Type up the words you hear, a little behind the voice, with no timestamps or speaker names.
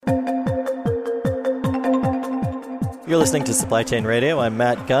You're listening to Supply Chain Radio. I'm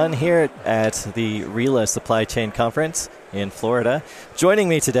Matt Gunn here at the RELA Supply Chain Conference in Florida. Joining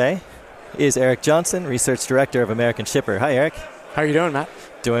me today is Eric Johnson, Research Director of American Shipper. Hi, Eric. How are you doing, Matt?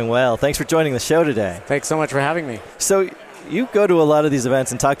 Doing well. Thanks for joining the show today. Thanks so much for having me. So you go to a lot of these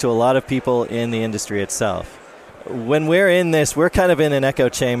events and talk to a lot of people in the industry itself. When we're in this, we're kind of in an echo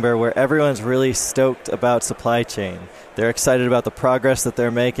chamber where everyone's really stoked about supply chain. They're excited about the progress that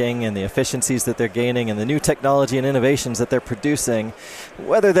they're making and the efficiencies that they're gaining and the new technology and innovations that they're producing,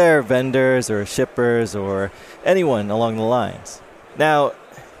 whether they're vendors or shippers or anyone along the lines. Now,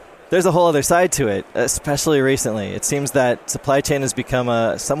 there's a whole other side to it, especially recently. It seems that supply chain has become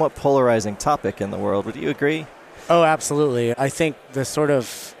a somewhat polarizing topic in the world. Would you agree? Oh, absolutely. I think the sort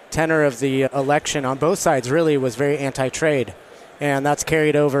of tenor of the election on both sides really was very anti-trade. And that's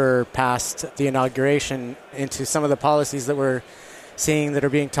carried over past the inauguration into some of the policies that we're seeing that are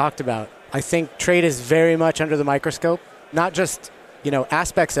being talked about. I think trade is very much under the microscope, not just,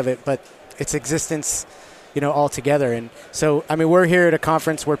 aspects of it, but its existence, altogether. And so, we're here at a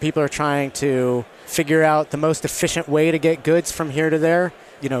conference where people are trying to figure out the most efficient way to get goods from here to there.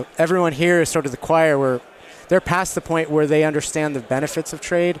 Everyone here is sort of the choir where they're past the point where they understand the benefits of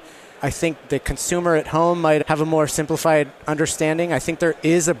trade. I think the consumer at home might have a more simplified understanding. I think there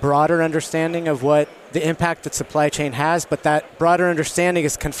is a broader understanding of what the impact that supply chain has, but that broader understanding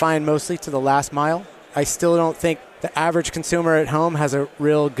is confined mostly to the last mile. I still don't think the average consumer at home has a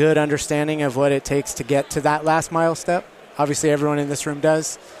real good understanding of what it takes to get to that last mile step. Obviously, everyone in this room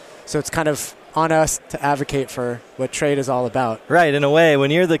does. So it's kind of on us to advocate for what trade is all about. Right. In a way,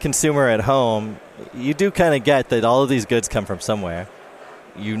 when you're the consumer at home, you do kind of get that all of these goods come from somewhere.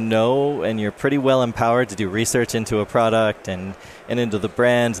 And you're pretty well empowered to do research into a product and into the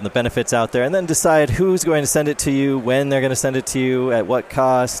brands and the benefits out there, and then decide who's going to send it to you, when they're going to send it to you, at what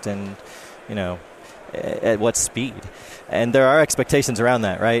cost, and, at what speed. And there are expectations around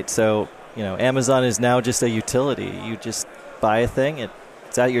that, right? So, Amazon is now just a utility. You just buy a thing,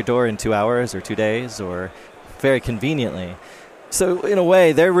 it's at your door in 2 hours or 2 days or very conveniently. So, in a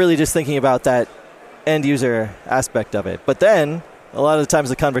way, they're really just thinking about that end user aspect of it. But then a lot of the times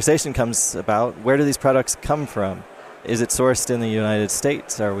the conversation comes about, where do these products come from? Is it sourced in the United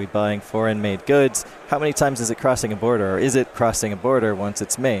States? Are we buying foreign-made goods? How many times is it crossing a border? Or is it crossing a border once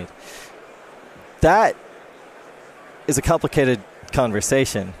it's made? That is a complicated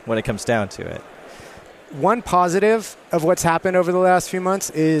conversation when it comes down to it. One positive of what's happened over the last few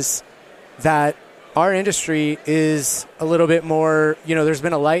months is that our industry is a little bit more, there's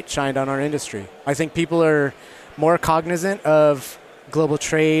been a light shined on our industry. I think people are more cognizant of global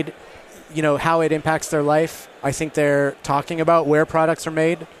trade, how it impacts their life. I think they're talking about where products are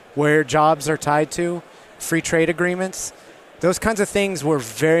made, where jobs are tied to, free trade agreements. Those kinds of things were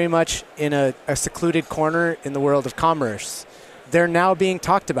very much in a secluded corner in the world of commerce. They're now being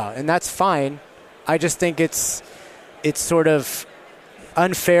talked about, and that's fine. I just think it's sort of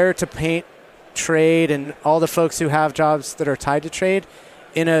unfair to paint trade and all the folks who have jobs that are tied to trade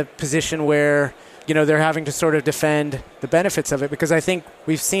in a position where they're having to sort of defend the benefits of it, because I think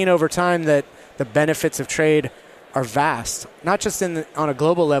we've seen over time that the benefits of trade are vast, not just on a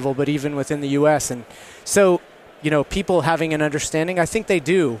global level, but even within the U.S. And so, people having an understanding, I think they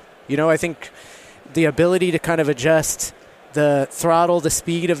do. I think the ability to kind of adjust the throttle, the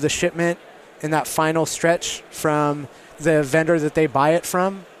speed of the shipment in that final stretch from the vendor that they buy it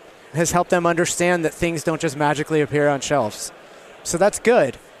from has helped them understand that things don't just magically appear on shelves. So that's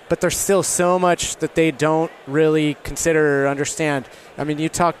good. But there's still so much that they don't really consider or understand. You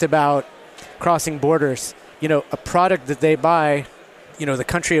talked about crossing borders. A product that they buy, the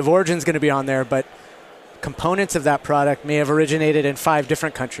country of origin is going to be on there, but components of that product may have originated in 5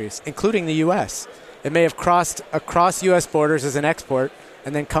 different countries, including the U.S. It may have crossed across U.S. borders as an export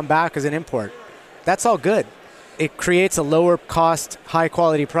and then come back as an import. That's all good. It creates a lower cost, high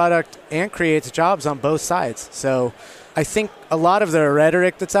quality product and creates jobs on both sides. So I think a lot of the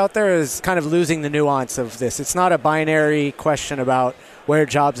rhetoric that's out there is kind of losing the nuance of this. It's not a binary question about where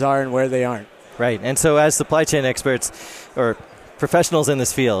jobs are and where they aren't. Right. And so as supply chain experts or professionals in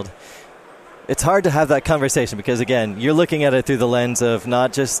this field, it's hard to have that conversation because, again, you're looking at it through the lens of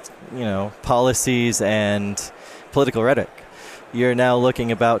not just, policies and political rhetoric. You're now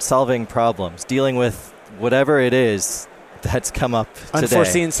looking about solving problems, dealing with whatever it is that's come up today.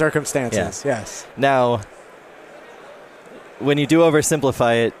 Unforeseen circumstances, yes. Now, when you do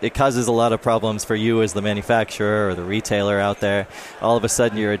oversimplify it, it causes a lot of problems for you as the manufacturer or the retailer out there. All of a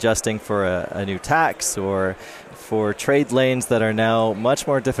sudden you're adjusting for a new tax or for trade lanes that are now much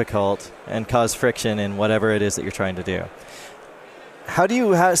more difficult and cause friction in whatever it is that you're trying to do. How do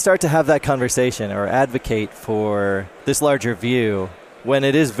you start to have that conversation or advocate for this larger view when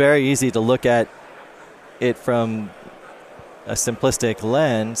it is very easy to look at it from a simplistic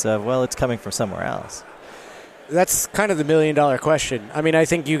lens of, well, it's coming from somewhere else? That's kind of the million-dollar question. I mean, I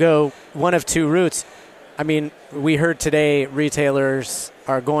think you go one of two routes. I mean, we heard today retailers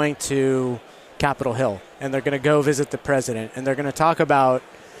are going to Capitol Hill, and they're going to go visit the president, and they're going to talk about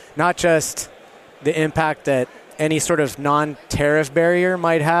not just the impact that any sort of non-tariff barrier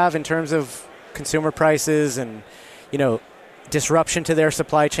might have in terms of consumer prices and, disruption to their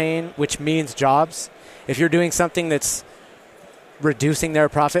supply chain, which means jobs. If you're doing something that's reducing their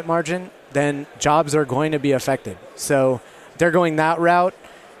profit margin, then jobs are going to be affected. So they're going that route.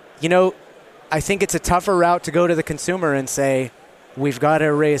 I think it's a tougher route to go to the consumer and say, we've got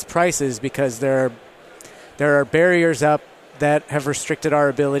to raise prices because there are barriers up that have restricted our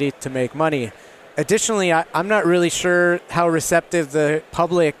ability to make money. Additionally, I'm not really sure how receptive the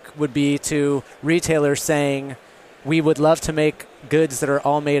public would be to retailers saying, we would love to make goods that are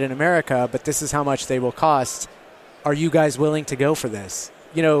all made in America, but this is how much they will cost. Are you guys willing to go for this?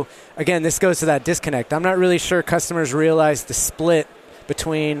 Again, this goes to that disconnect. I'm not really sure customers realize the split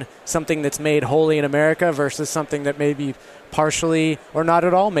between something that's made wholly in America versus something that may be partially or not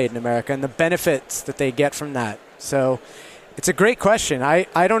at all made in America and the benefits that they get from that. So it's a great question.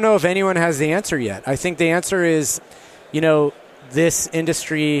 I don't know if anyone has the answer yet. I think the answer is, this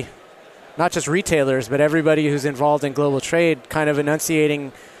industry, not just retailers, but everybody who's involved in global trade, kind of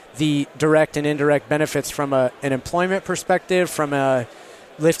enunciating the direct and indirect benefits from an employment perspective, from a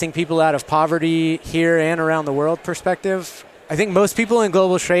lifting people out of poverty here and around the world perspective. I think most people in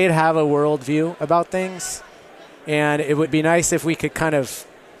global trade have a worldview about things, and it would be nice if we could kind of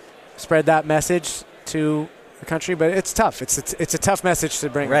spread that message to the country, but it's tough. It's a tough message to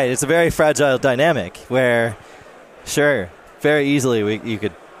bring. Right. It's a very fragile dynamic where, sure, very easily you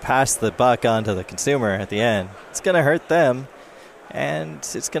could pass the buck on to the consumer at the end. It's going to hurt them, and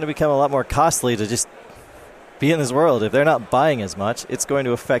it's going to become a lot more costly to just be in this world. If they're not buying as much, it's going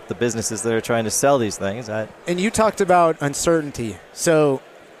to affect the businesses that are trying to sell these things. And you talked about uncertainty. So,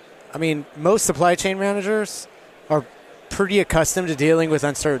 I mean, most supply chain managers are pretty accustomed to dealing with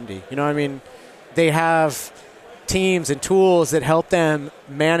uncertainty. They have teams and tools that help them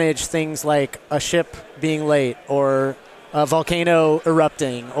manage things like a ship being late or a volcano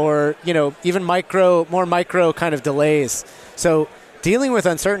erupting or, even more micro kind of delays. So dealing with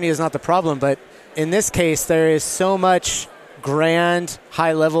uncertainty is not the problem, but in this case, there is so much grand,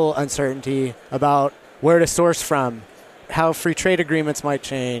 high-level uncertainty about where to source from, how free trade agreements might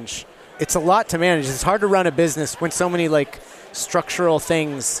change. It's a lot to manage. It's hard to run a business when so many structural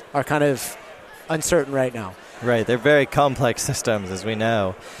things are kind of uncertain right now. Right. They're very complex systems, as we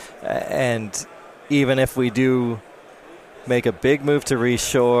know. And even if we do make a big move to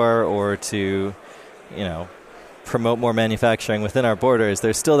reshore or to, promote more manufacturing within our borders,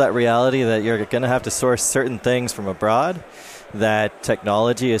 there's still that reality that you're going to have to source certain things from abroad, that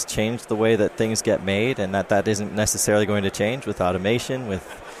technology has changed the way that things get made, and that isn't necessarily going to change with automation, with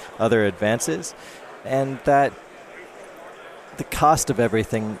other advances, and that the cost of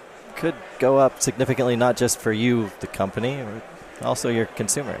everything could go up significantly, not just for you, the company, or also your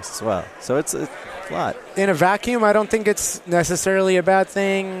consumers as well. So it's a lot. In a vacuum, I don't think it's necessarily a bad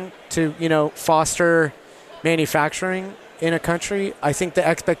thing to, foster manufacturing in a country. I think the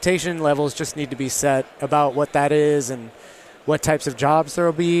expectation levels just need to be set about what that is and what types of jobs there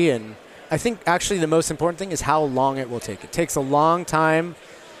will be. And I think actually the most important thing is how long it will take. It takes a long time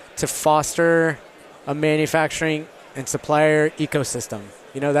to foster a manufacturing and supplier ecosystem.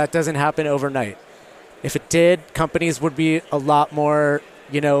 That doesn't happen overnight. If it did, companies would be a lot more,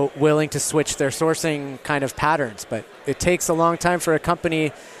 willing to switch their sourcing kind of patterns. But it takes a long time for a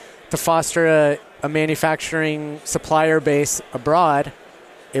company to foster a manufacturing supplier base abroad.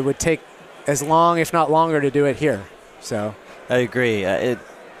 It would take as long, if not longer, to do it here. So I agree.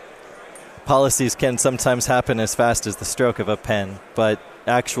 Policies can sometimes happen as fast as the stroke of a pen, but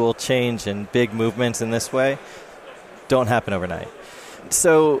actual change and big movements in this way don't happen overnight.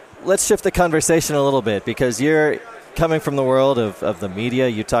 So let's shift the conversation a little bit, because you're coming from the world of the media.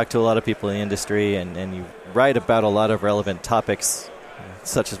 You talk to a lot of people in the industry, and you write about a lot of relevant topics,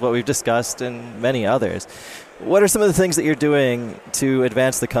 such as what we've discussed and many others. What are some of the things that you're doing to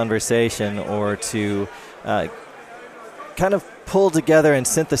advance the conversation or to kind of pull together and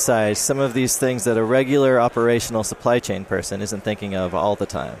synthesize some of these things that a regular operational supply chain person isn't thinking of all the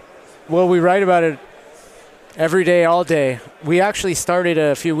time? Well, we write about it every day, all day. We actually started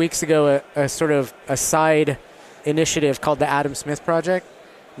a few weeks ago a sort of a side initiative called the Adam Smith Project,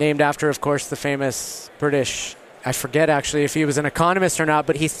 named after, of course, the famous British I forget actually if he was an economist or not,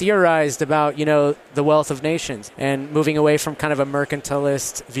 but he theorized about, the wealth of nations and moving away from kind of a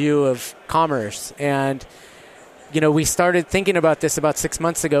mercantilist view of commerce. And, we started thinking about this about 6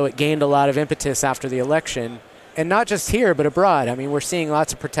 months ago. It gained a lot of impetus after the election. And not just here, but abroad. I mean, we're seeing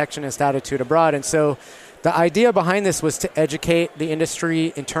lots of protectionist attitude abroad. And so the idea behind this was to educate the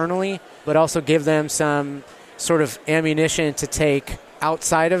industry internally, but also give them some sort of ammunition to take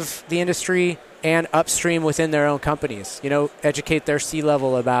outside of the industry and upstream within their own companies. Educate their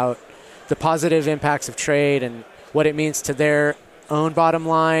C-level about the positive impacts of trade and what it means to their own bottom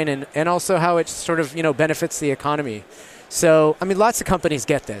line and also how it sort of, benefits the economy. So, I mean, lots of companies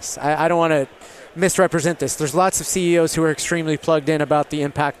get this. I don't want to misrepresent this. There's lots of CEOs who are extremely plugged in about the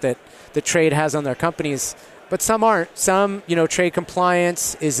impact that the trade has on their companies, but some aren't. Some, trade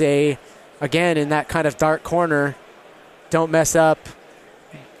compliance is again, in that kind of dark corner, don't mess up,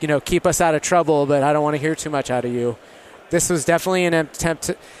 keep us out of trouble, but I don't want to hear too much out of you. This was definitely an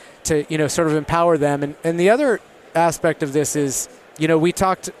attempt to sort of empower them. And the other aspect of this is, we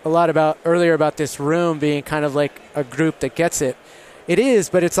talked a lot earlier about this room being kind of like a group that gets it. It is,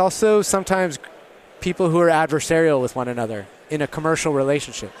 but it's also sometimes people who are adversarial with one another in a commercial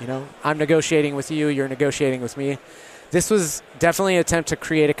relationship. I'm negotiating with you, you're negotiating with me. This was definitely an attempt to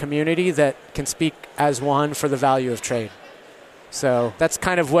create a community that can speak as one for the value of trade. So that's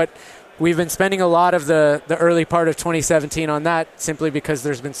kind of what we've been spending a lot of the early part of 2017 on, that simply because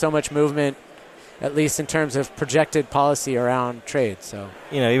there's been so much movement, at least in terms of projected policy around trade. So,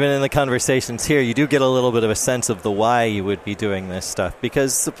 even in the conversations here, you do get a little bit of a sense of the why you would be doing this stuff,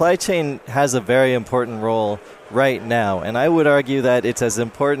 because supply chain has a very important role right now. And I would argue that it's as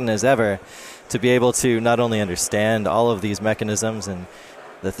important as ever to be able to not only understand all of these mechanisms and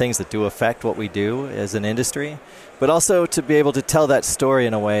the things that do affect what we do as an industry, but also to be able to tell that story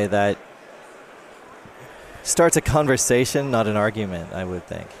in a way that starts a conversation, not an argument, I would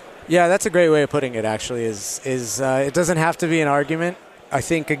think. Yeah, that's a great way of putting it, actually, is it doesn't have to be an argument. I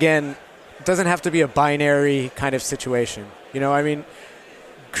think, again, it doesn't have to be a binary kind of situation.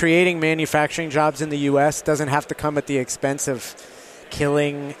 Creating manufacturing jobs in the U.S. doesn't have to come at the expense of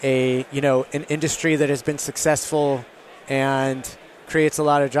killing an industry that has been successful and creates a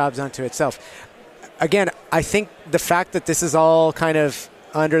lot of jobs unto itself. Again, I think the fact that this is all kind of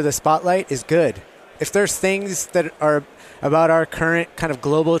under the spotlight is good. If there's things that are about our current kind of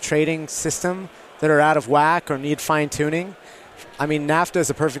global trading system that are out of whack or need fine-tuning, NAFTA is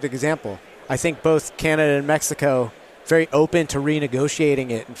a perfect example. I think both Canada and Mexico very open to renegotiating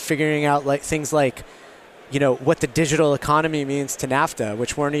it and figuring out things like, what the digital economy means to NAFTA,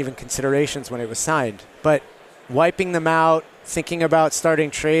 which weren't even considerations when it was signed. But wiping them out, thinking about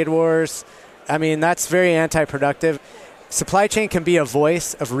starting trade wars, that's very anti-productive. Supply chain can be a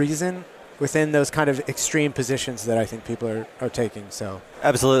voice of reason within those kind of extreme positions that I think people are taking. So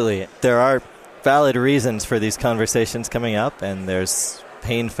absolutely. There are valid reasons for these conversations coming up, and there's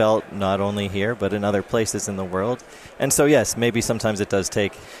pain felt not only here, but in other places in the world. And so, yes, maybe sometimes it does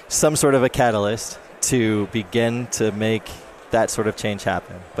take some sort of a catalyst to begin to make that sort of change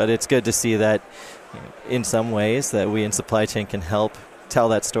happen. But it's good to see that in some ways that we in supply chain can help tell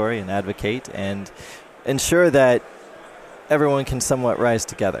that story and advocate and ensure that everyone can somewhat rise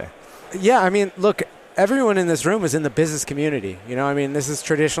together. Yeah, look, everyone in this room is in the business community. This has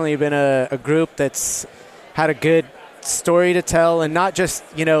traditionally been a group that's had a good story to tell, and not just,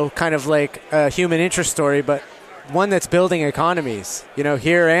 kind of like a human interest story, but one that's building economies,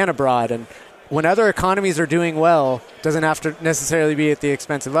 here and abroad. And when other economies are doing well, it doesn't have to necessarily be at the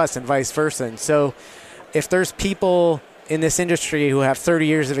expense of us and vice versa. And so if there's people in this industry who have 30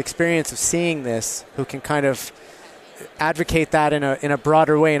 years of experience of seeing this, who can kind of advocate that in a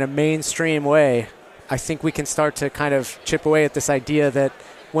broader way, in a mainstream way, I think we can start to kind of chip away at this idea that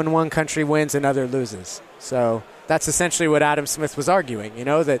when one country wins, another loses. So that's essentially what Adam Smith was arguing,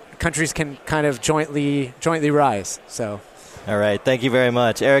 that countries can kind of jointly rise. So, all right. Thank you very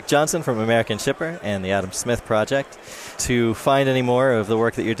much. Eric Johnson from American Shipper and the Adam Smith Project. To find any more of the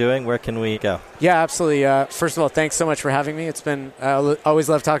work that you're doing, where can we go? Yeah, absolutely. First of all, thanks so much for having me. It's been, I always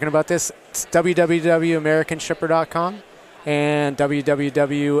love talking about this. It's www.americanshipper.com and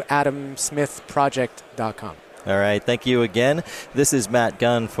www.adamsmithproject.com. All right. Thank you again. This is Matt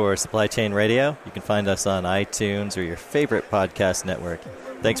Gunn for Supply Chain Radio. You can find us on iTunes or your favorite podcast network.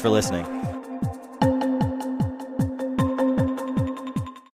 Thanks for listening.